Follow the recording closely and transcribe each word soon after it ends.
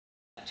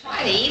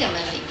Try to eat him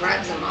if he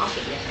grabs them off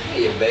of you.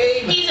 Hey,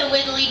 babe. He's a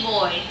wiggly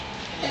boy.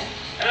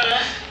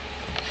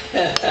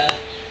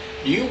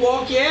 Do you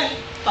walk yet?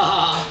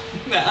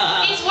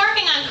 He's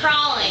working on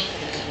crawling.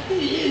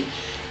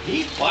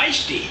 He's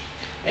feisty.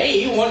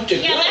 Hey, he wants to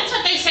go. Yeah, that's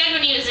what they said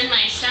when he was in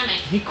my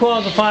stomach. He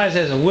qualifies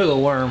as a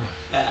wiggle worm.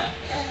 Oh,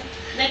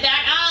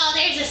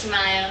 there's a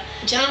smile.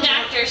 The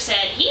doctor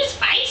said he's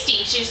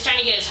feisty. She was trying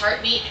to get his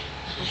heartbeat.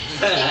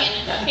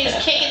 He's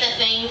kicking the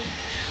thing.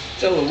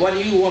 So what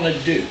do you want to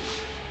do?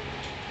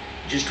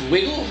 Just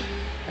wiggle?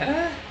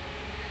 Huh?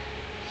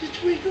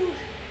 Just wiggle?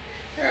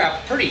 You're a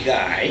pretty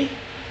guy.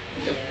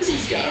 You're a pretty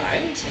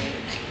guy.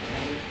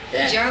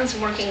 Yeah. John's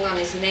working on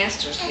his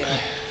master's skill.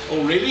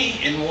 Oh, really?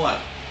 In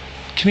what?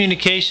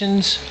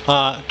 Communications,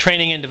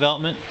 training and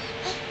development.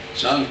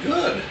 Sounds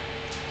good.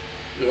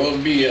 There ought to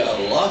be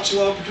lots of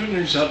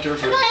opportunities out there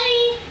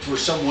for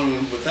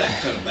someone with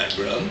that kind of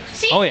background.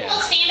 See, oh, yeah.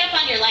 We'll stand up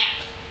on your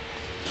lap.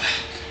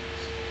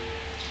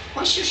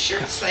 What's your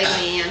shirt say,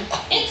 man?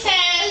 It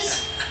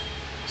says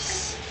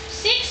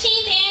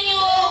 16th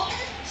annual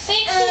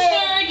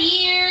 63rd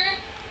year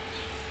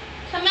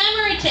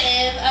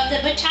commemorative of the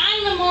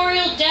Bataan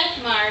Memorial Death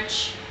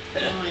March.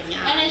 Oh my God.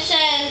 And it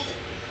says,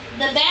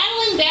 the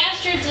battling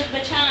bastards of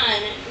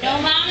Bataan, no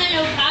mama,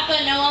 no papa,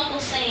 no Uncle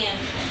Sam.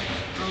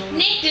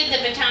 Nick did the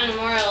Bataan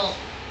Memorial,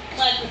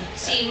 let's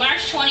see,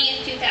 March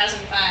 20th,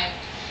 2005.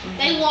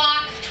 They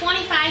walked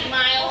 25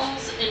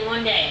 miles in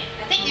one day.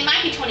 I think they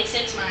might be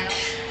 26 miles.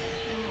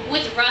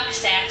 With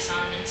rucksacks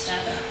on and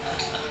stuff.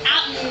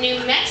 Out in New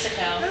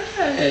Mexico.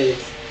 Hey,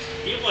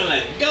 you want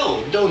to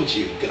go, don't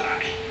you,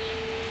 guy?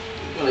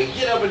 You want to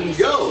get up and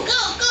go.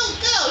 Go, go,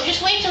 go!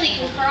 Just wait till he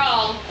can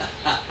crawl.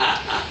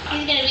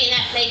 He's going to be in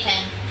that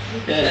playpen.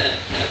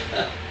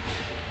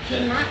 He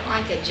might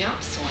like a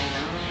jump swing. I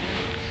don't know.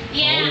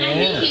 Yeah, Oh, I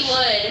think he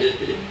would.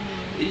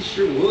 He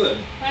sure would.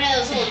 One of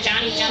those little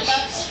Johnny jump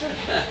ups.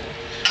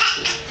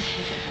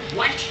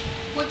 What?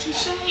 What'd you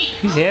say?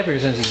 He's happier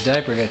since his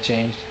diaper got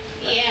changed.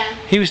 Yeah.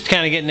 He was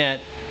kind of getting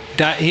that.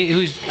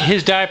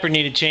 His diaper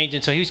needed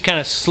changing, so he was kind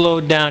of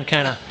slowed down,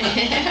 kind of. Are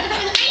you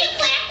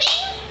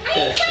clapping?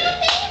 Are you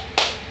clapping?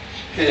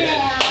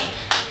 Yeah.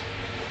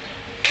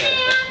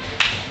 Yeah.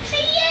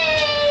 Say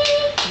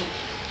yay!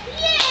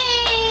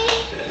 Yay!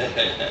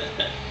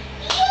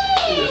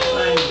 He's a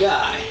fine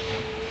guy.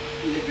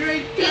 He's a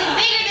great He's guy.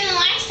 bigger than the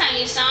last time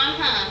you saw him,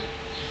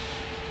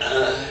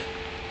 huh?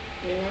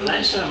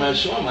 Last time I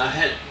saw him, I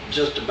had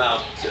just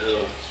about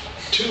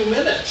 2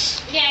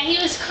 minutes. Yeah, he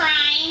was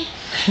crying.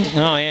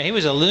 Oh yeah, he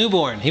was a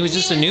newborn. He was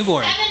just a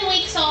newborn. 7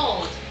 weeks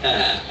old.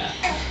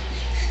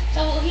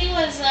 So he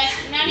was like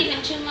not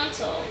even 2 months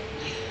old.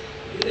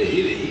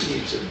 He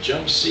needs a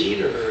jump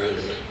seat or a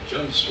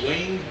jump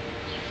swing.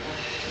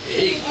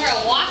 Or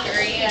a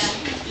walker, yeah.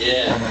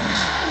 Yeah.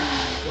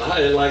 Well,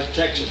 I like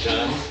Texas,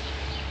 huh?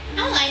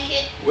 I like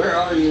it. Where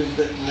are you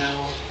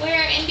now?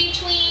 We're in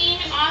between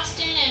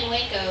Austin and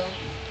Waco.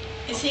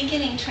 Is he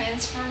getting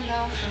transferred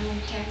though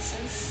from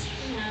Texas?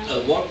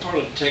 No. What part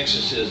of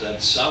Texas is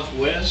that?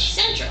 Southwest?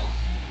 Central.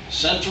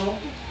 Central?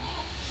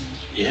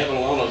 You have a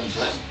lot of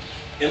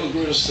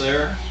immigrants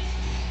there?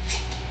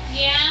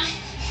 Yeah.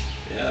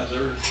 Yeah,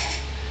 they're...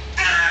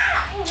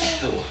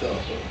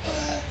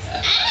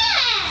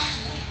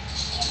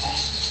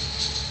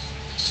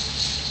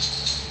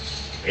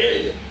 There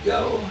you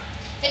go.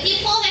 If you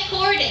pull that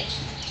cord,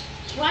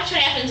 watch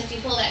what happens if you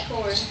pull that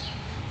cord.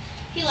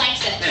 He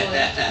likes that toy.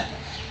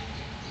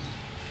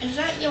 Is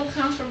that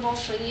comfortable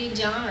for you,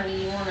 John, or do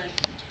you want to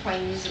play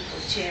musical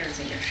chairs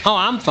here? Oh,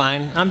 I'm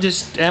fine. I'm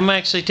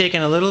actually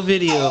taking a little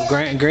video of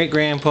great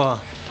grandpa.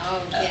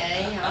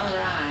 Okay, all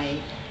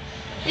right.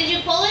 Did you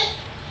pull it?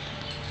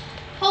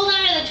 Hold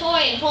on to the toy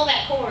and pull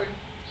that cord.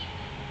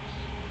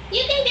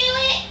 You can do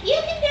it. You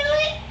can do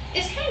it.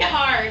 It's kind of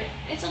hard.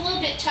 It's a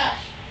little bit tough.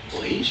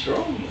 Well, he's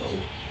strong, though.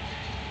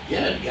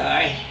 Get it,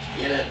 guy.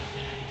 Get it.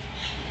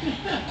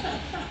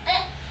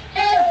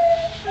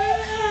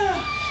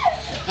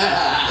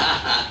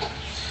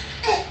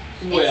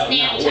 Well,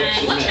 It's nap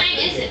time. What time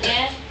is it,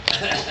 Dad?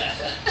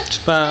 It's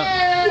about.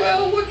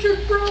 Well, what's your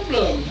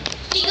problem?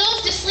 He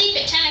goes to sleep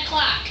at 10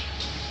 o'clock.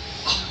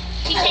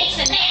 He takes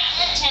a nap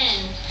at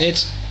 10.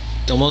 It's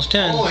almost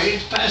 10. Oh,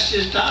 he's past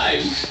his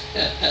time.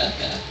 Yeah,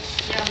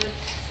 but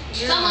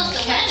It's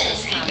almost 11.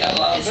 He got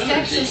a lot of Is energy.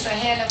 Texas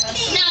ahead of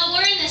us? No,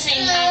 we're in the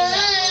same time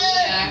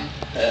zone.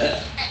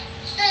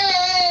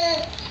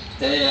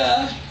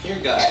 Hey, here,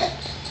 guy.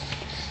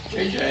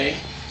 JJ.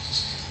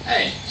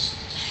 Hey.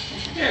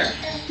 Here,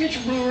 get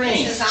your blue ring.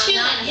 He says, I'm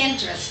not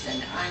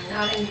interested. I'm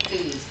not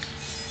enthused.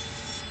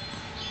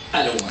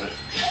 I don't want it.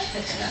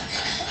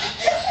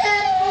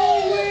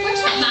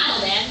 Where's that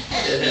model, Dad?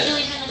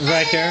 Really kind of-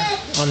 Right there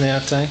on the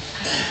outside.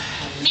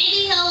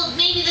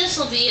 Maybe this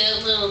will be a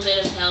little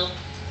bit of help.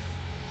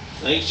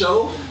 Think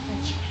so?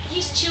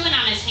 He's chewing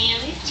on his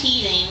hands. He's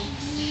teething.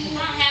 I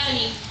don't have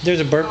any. There's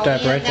a burp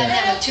diaper right He doesn't there.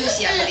 have a tooth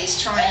yet, but he's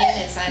trying.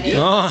 Is that it?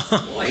 Oh,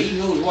 Well, he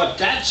knows what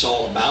that's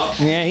all about.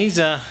 yeah, he's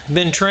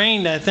been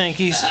trained. I think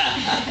he's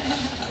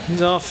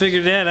all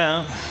figured that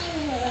out.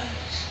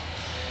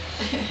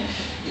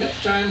 Nap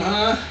time,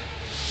 huh?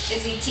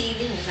 Is he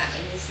teething? Is that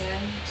what you said?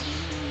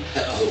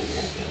 Oh,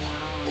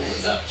 hold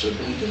it up so it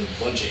don't get a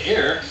bunch of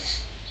air.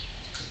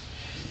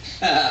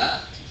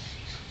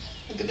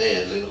 Look at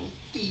that little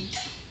feet.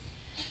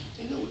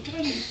 Little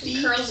tiny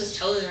feet. Curls his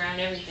toes around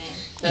everything.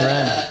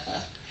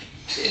 Yeah.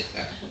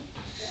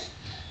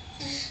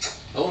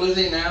 How old is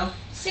he now?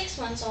 6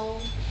 months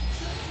old.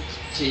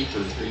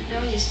 Cheaper, creeper. No,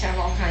 he used to have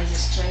all kinds of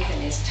strength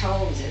in his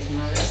toes, his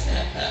mother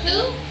said.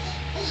 Who?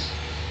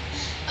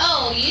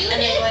 Oh, you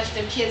And they did? left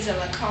their kids in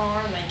the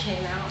car and they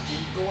came out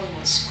and Gordon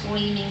was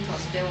screaming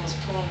because Bill was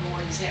pulling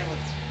Gordon's hair with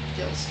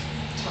Bill's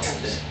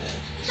toes.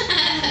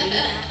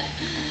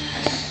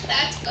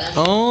 That's funny.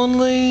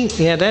 Only,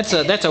 yeah, that's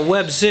a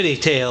Web City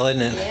tale,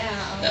 isn't it?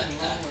 Yeah,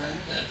 oh Lord.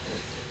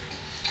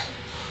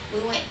 We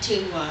went to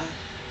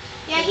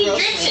Yeah, the he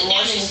grocery drips it in down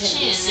Washington, his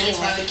chin. D.C. That's and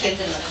why left we the kids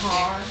in the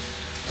car.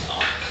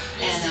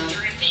 He's And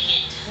dripping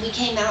it. we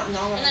came out and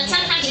all of And them then had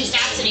sometimes he pink.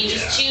 stops and he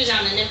just chews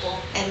on the nipple.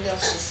 And Bill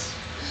says,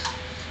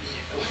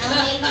 how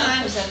many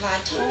times have I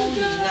told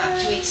you not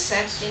to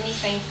accept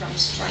anything from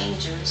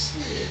strangers?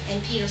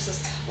 And Peter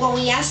says, well,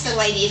 we asked the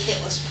lady if it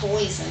was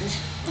poisoned.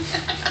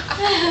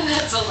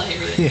 That's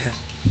hilarious. Yeah.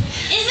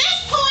 Is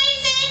this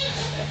poison?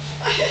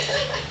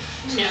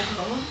 No.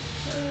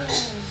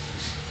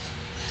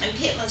 And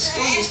Pittman's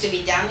school used to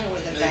be down there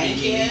where the bank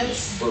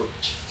is.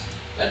 Burped.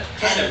 That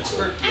kind of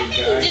burped I little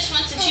think guy. he just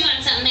wants to chew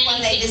on something and When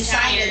he's they getting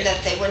decided tired.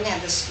 that they wouldn't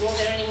have the school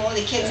there anymore,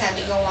 the kids had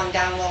to go on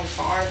down a little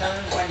farther.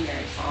 It wasn't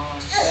very far,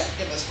 but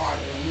it was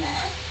farther than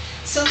that.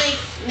 So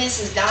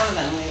Mrs.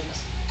 Donovan lived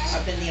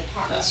up in the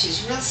apartment.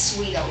 She's a real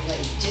sweet old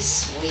lady,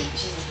 just sweet.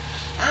 She says,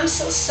 I'm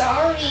so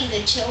sorry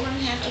the children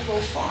have to go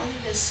farther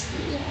to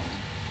school.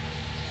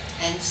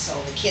 And so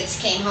the kids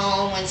came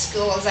home when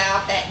school was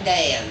out that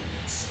day and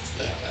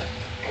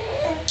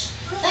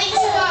thanks a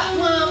lot,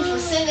 Mom, for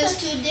sending us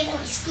to a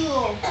different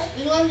school.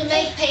 We learned to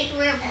make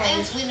paper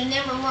airplanes. We'd have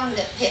never learned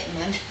at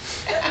Pittman.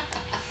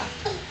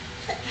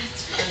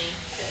 That's funny.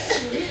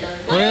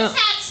 Well, What's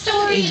that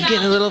story he's about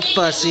getting a the little pig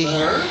fussy.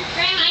 Grandma,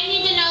 I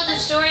need to know the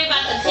story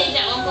about the pig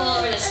that won't go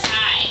over the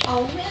sky.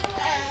 Oh, really?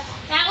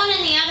 That one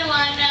and the other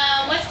one,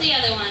 what's the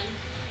other one?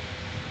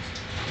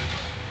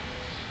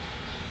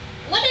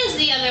 What is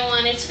the other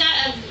one? It's got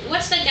a,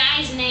 what's the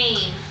guy's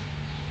name?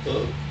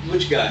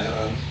 Which guy, I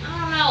don't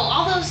know.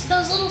 All those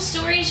little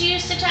stories you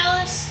used to tell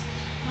us?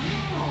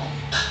 Oh.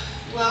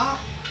 Well,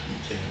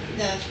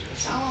 the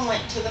fellow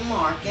went to the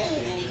market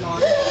and he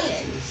bought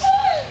pigs.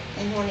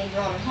 And when he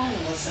brought it home,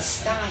 it was a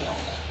stile.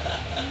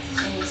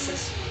 And he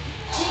says,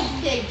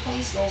 Pig,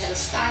 please go over the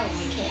stile.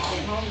 We can't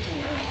get home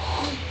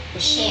tonight. We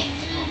shan't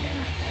get home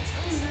tonight, that's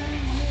what he said.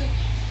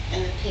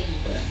 And the pig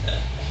wouldn't.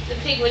 The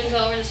pig wouldn't go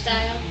over the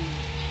stile?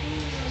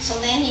 So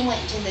then he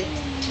went to a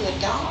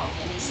dog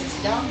and he says,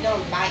 dog,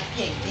 bite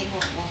pig. Pig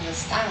won't go over the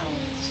stile.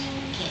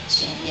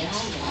 Shan't get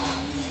home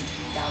tonight. And the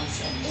dog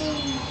said, no.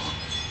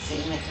 So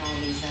he went to all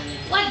these other.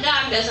 What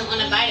dog doesn't want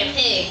to bite a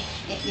pig?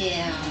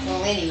 Yeah,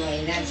 well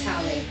anyway, that's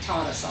how they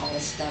taught us all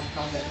this stuff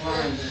called it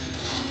rhymed.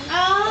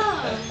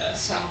 Oh.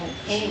 So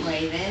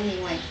anyway, then he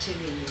went to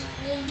the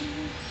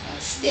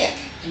stick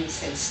and he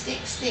said, stick,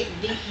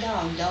 beat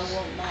dog, dog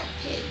won't bite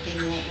pig, pig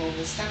won't go over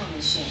the stile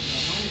and shan't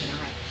get home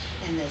tonight.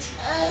 And this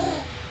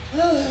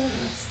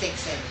stick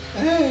said,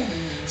 no.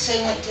 So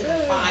he went to the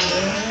fire.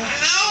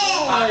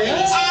 And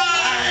he said,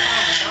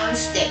 on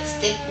stick,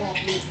 stick won't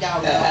beat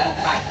dog, dog won't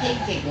bite pig,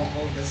 pig won't go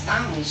over the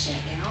stile and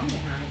shan't get home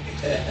tonight.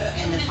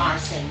 And the fire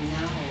said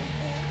no.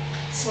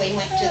 So he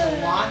went to the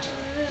water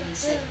and he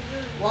said,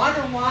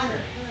 water,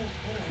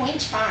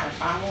 quench fire,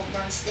 fire won't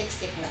burn stick,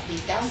 stick won't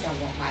beat dog, dog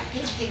won't bite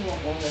pig, pig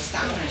won't go over the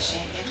stile and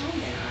shan't get home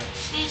tonight.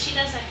 And she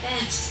does like that.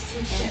 And it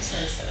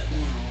says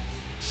no.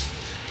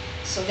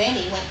 So then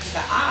he went to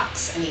the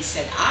ox and he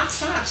said,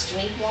 ox,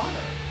 drink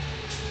water.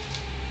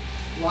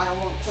 Water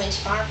won't quench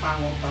fire, fire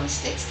won't burn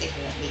stick, stick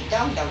won't beat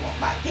dog, dog won't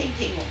bite pig,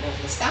 pig won't go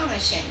over the stile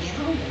and shan't get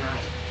home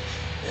tonight.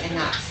 And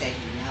ox said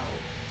no.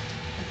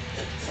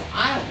 So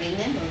I don't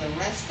remember the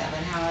rest of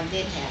it, how it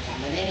did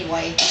happen. But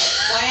anyway,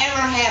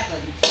 whatever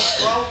happened,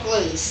 it broke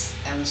loose.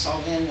 And so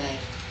then the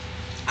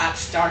ox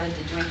started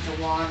to drink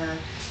the water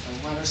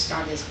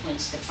started to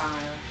quench the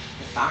fire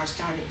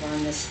started to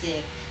burn the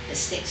stick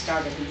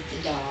started to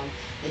beat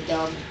the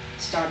dog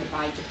started to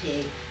bite the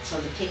pig, so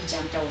the pig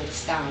jumped over the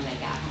stile and they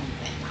got home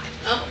that night.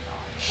 Oh.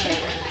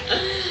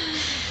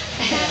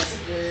 That's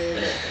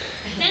good.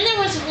 Then there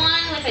was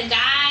one with a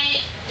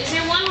guy. Is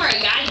there one where a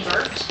guy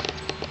burped?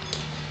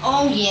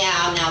 Oh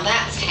yeah, now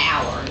that's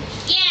Howard.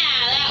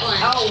 Yeah, that one.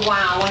 Oh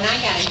wow, when I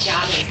got a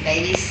job as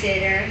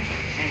babysitter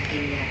at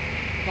the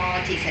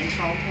quality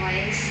control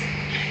place,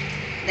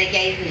 they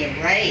gave me a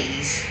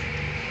raise,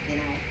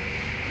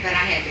 but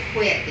I had to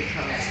quit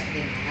because, I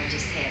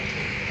just had to.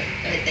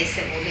 But they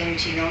said, well, don't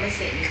you notice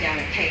that you got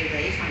a pay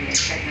raise on your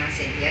check? And I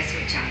said, yes,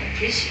 which I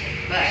appreciate.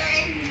 But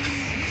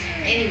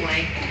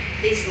anyway,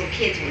 these little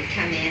kids would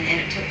come in, and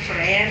it took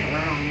forever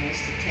almost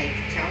to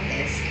tell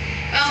this.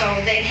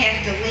 So they'd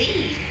have to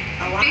leave.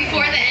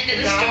 Before the end of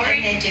the story?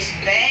 And they just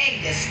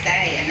begged to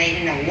stay, and they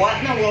didn't know what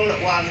in the world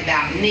it was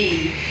about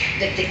me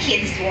that the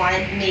kids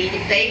wanted me to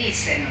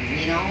babysit them,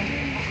 you know.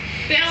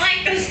 They don't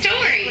like the It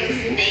story. was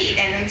neat,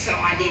 and then so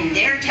I didn't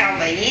dare tell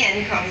the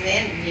end, because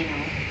then, you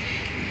know.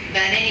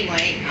 But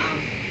anyway,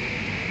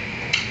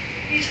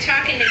 He's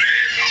talking to you.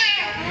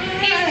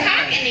 He's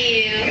talking to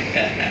you.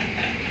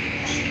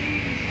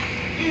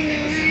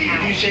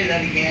 Can you say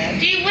that again?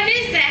 Dude, what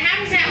is that?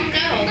 How does that one go?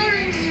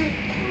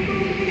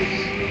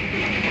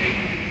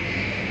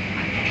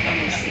 let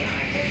me see if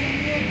I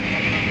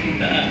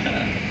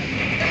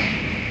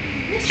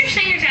Mr.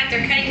 Sanger's out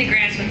there cutting the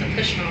grass with a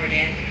push mower,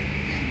 Dad.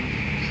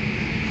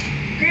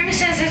 Grandma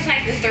says that's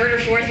like the third or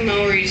fourth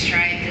mower he's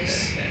tried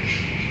this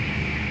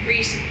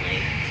recently.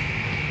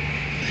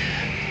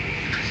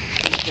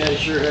 Guy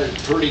sure has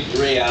pretty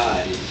gray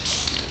eyes.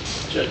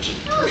 Such a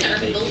Those are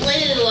pretty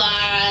blue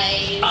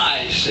eyes.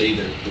 I say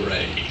they're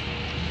gray.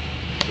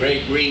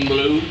 Gray, green,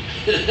 blue.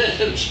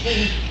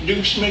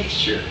 Duke's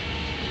mixture.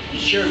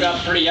 Sure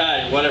got pretty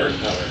eyes, whatever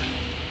color.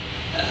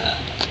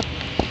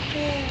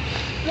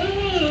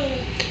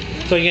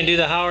 So you gonna do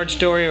the Howard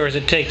story, or does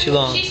it take too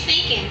long? She's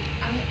thinking.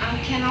 I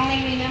can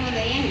only remember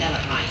the end of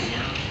it right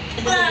now.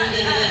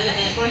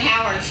 Where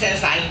Howard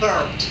says I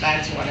burped.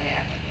 That's what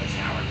happened. Was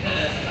Howard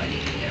burped. I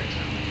didn't dare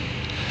tell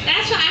him.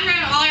 That's what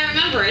all I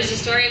remember is a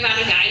story about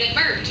a guy that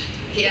burped.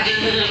 Yeah.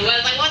 I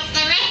was like, what's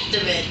the rest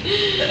of it?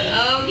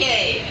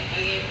 Okay.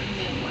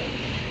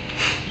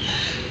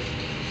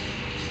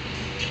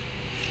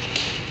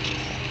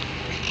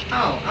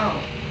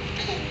 Oh.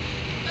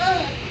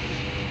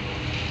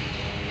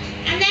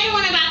 And then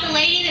one about the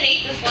lady that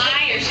ate the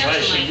fly or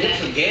Try something some like milk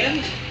that.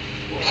 again?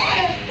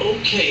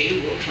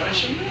 Okay, we'll try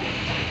some milk.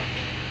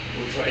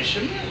 We'll try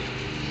some milk.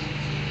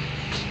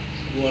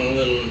 You want a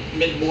little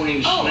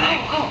mid-morning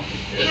snack?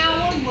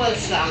 Howard was,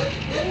 It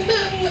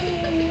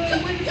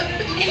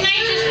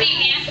might just be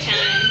nap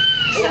time.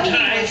 something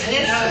was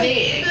this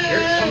big.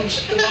 Here comes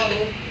the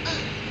bottle.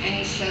 And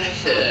he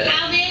says,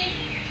 How big?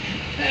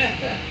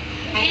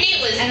 And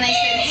it was and they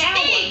said, this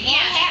Howard, big,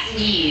 what happened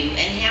to you?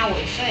 And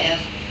Howard said,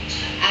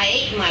 I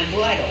ate my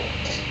bottle.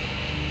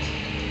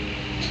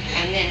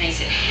 And then they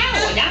said,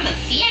 Howard, I'm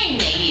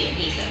ashamed of you. And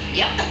he said,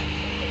 yep.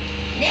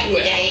 Next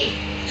Well. day,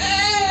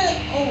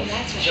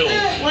 that's right.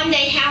 So- One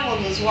day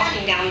Howard was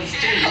walking down the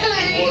street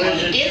and he What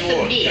was is it you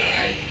want, disappeared.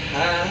 guy?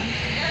 Huh?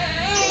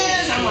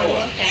 Someone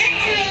looked at him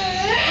and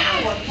said,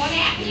 Howard, what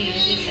happened to you?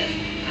 And he said,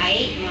 I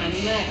ate my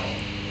medal.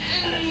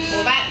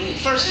 Well,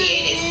 first he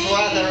ate his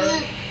brother,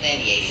 then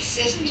he ate his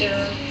sister,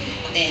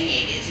 then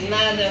he ate his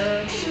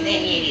mother,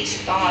 then he ate his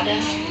father,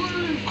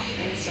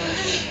 and so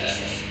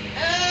forth.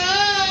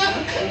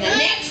 And the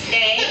next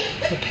day,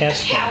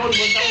 Pass that. Howard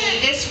was only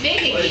this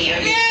big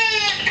again.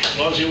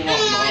 What do you want,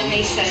 And Mom?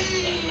 they said,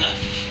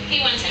 He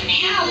wants a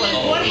nap.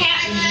 Howard, what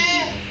happened to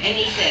you? And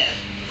he said,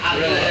 I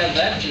You're gonna have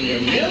that in your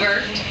He milk?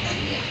 burped.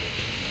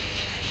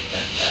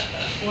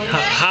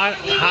 How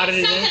He did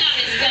needs it something end? on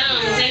his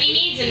gums and he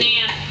needs a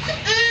nap. That's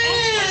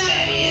what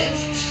that is.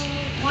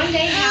 One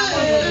day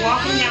Howard was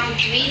walking down the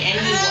street and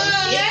he was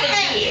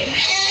disappeared.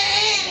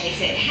 They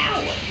said,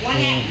 Howard, what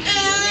happened to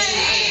you? And then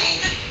he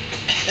said,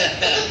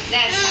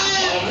 that's how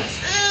it was.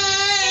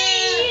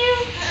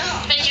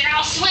 But you're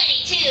all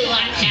sweaty too,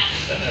 aren't you?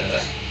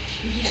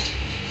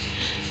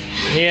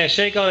 Yeah,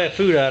 shake all that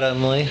food out of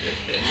him, Lee.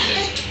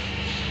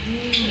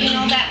 You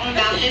know that one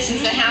about this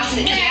is the house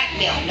that Jack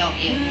built, don't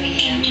you,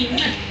 Leanne?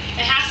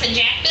 The house that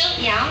Jack built?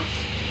 Yeah.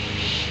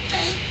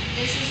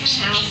 This is the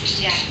house that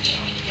Jack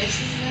built. This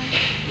is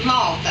the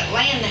moth that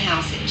lay in the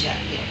house that Jack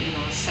built, you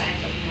know, a sack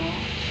of moth.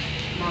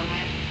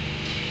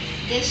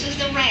 This is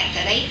the rat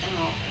that ate the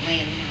moth that lay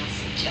in the house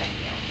that Jack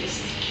built.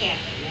 This is the cat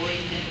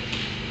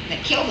that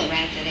killed the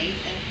rat that ate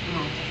the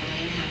moth that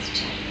lay in the house that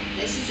Jack built.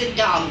 This is the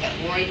dog that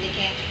worried the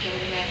cat that killed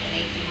the rat that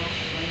ate the moth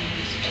that lay in the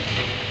house that Jack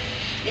built.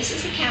 This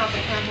is the cow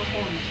that crumpled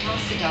horn that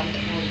tossed the dog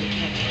that worried the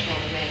cat that killed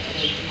the rat that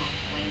ate the moth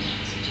that lay in the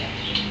house that Jack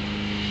built.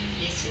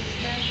 This is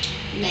the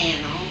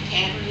man all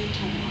tattered and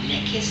torn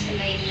that kissed the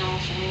maiden all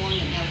forlorn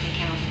that milked the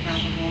cow that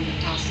crumpled horn that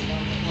tossed the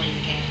dog that worried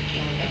the cat that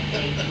killed the rat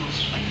that ate the moth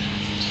that lay in the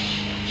house that Jack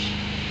built.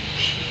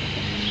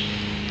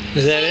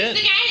 Is that So it?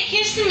 the guy that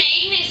kissed the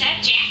maiden, is that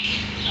Jack?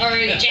 Or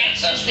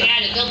Jack's just the guy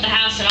that built the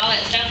house and all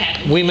that stuff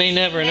happened? We may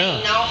never know.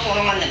 Maiden all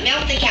forlorn that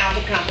milked the cow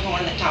that crumpled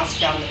horn that tossed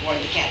the dog that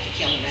worried the cat that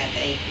killed the rat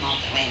that ate the moth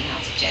that lay in the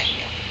house that Jack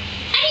built.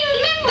 How do you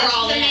remember This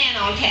all is the that? man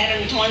all tattered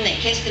and torn that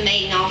kissed the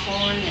maiden all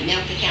forlorn that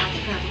milked the cow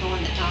that crumpled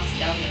horn that tossed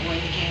the dog that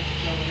worried the cat that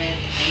killed the rat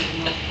that ate the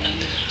moth that lay in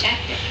the house that Jack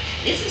built.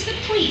 This is the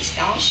priest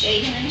all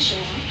shaven and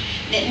shorn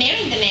that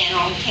married the man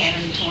all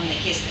tattered and torn that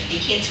kissed the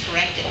kids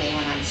corrected me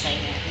when I'd say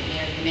that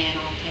married the man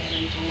all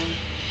tattered and torn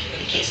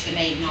that kissed the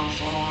maiden all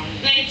forlorn.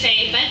 They'd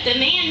say, but the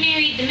man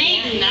married the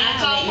maiden.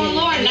 That's all and-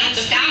 forlorn, and not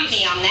they'd the stop priest.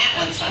 me on that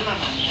one. Some of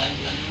them would,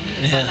 you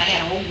know, because I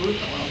had a whole group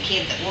of little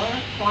kids that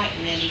weren't quite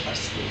ready for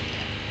school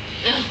yet.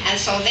 Oh. And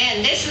so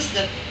then this is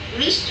the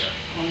rooster,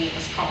 only it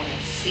was called a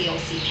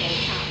C-O-C-K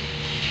cock.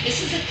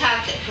 This is a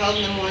cock that crowed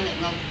in the morning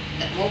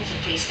that woke the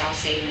priest all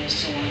saving his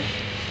sword.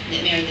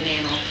 that married the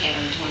man off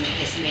Kevin, the one that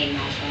kissed the maiden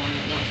off on,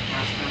 that left the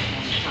house, come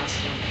home, and tossed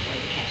them before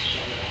the catch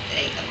killed her, that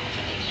ate them off,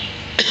 and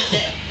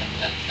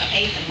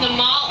ate them The off,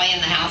 malt. lay in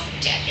the house and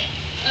check it.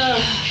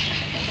 Ugh.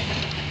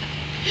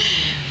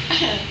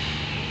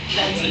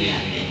 That's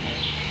nothing.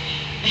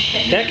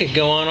 That could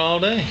go on all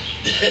day.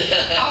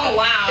 Oh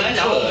wow, It there's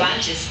a whole could.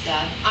 bunch of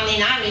stuff. I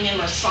mean, I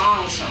remember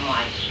songs from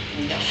like,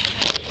 you know,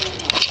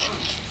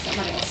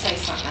 somebody will say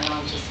something and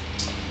I'll just,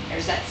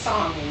 there's that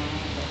song, you know,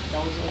 but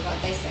those are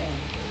what they say.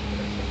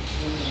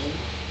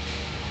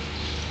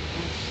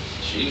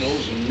 She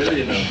knows a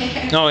million of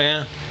them. Oh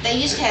yeah. They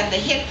used to have the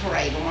hit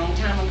parade a long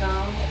time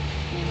ago,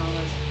 you know,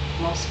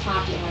 the most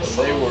popular songs.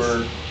 They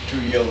were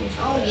too young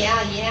for Oh that.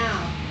 yeah,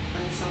 yeah.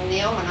 And so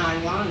Neil and I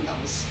learned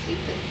those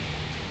stupid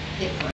hit paraades.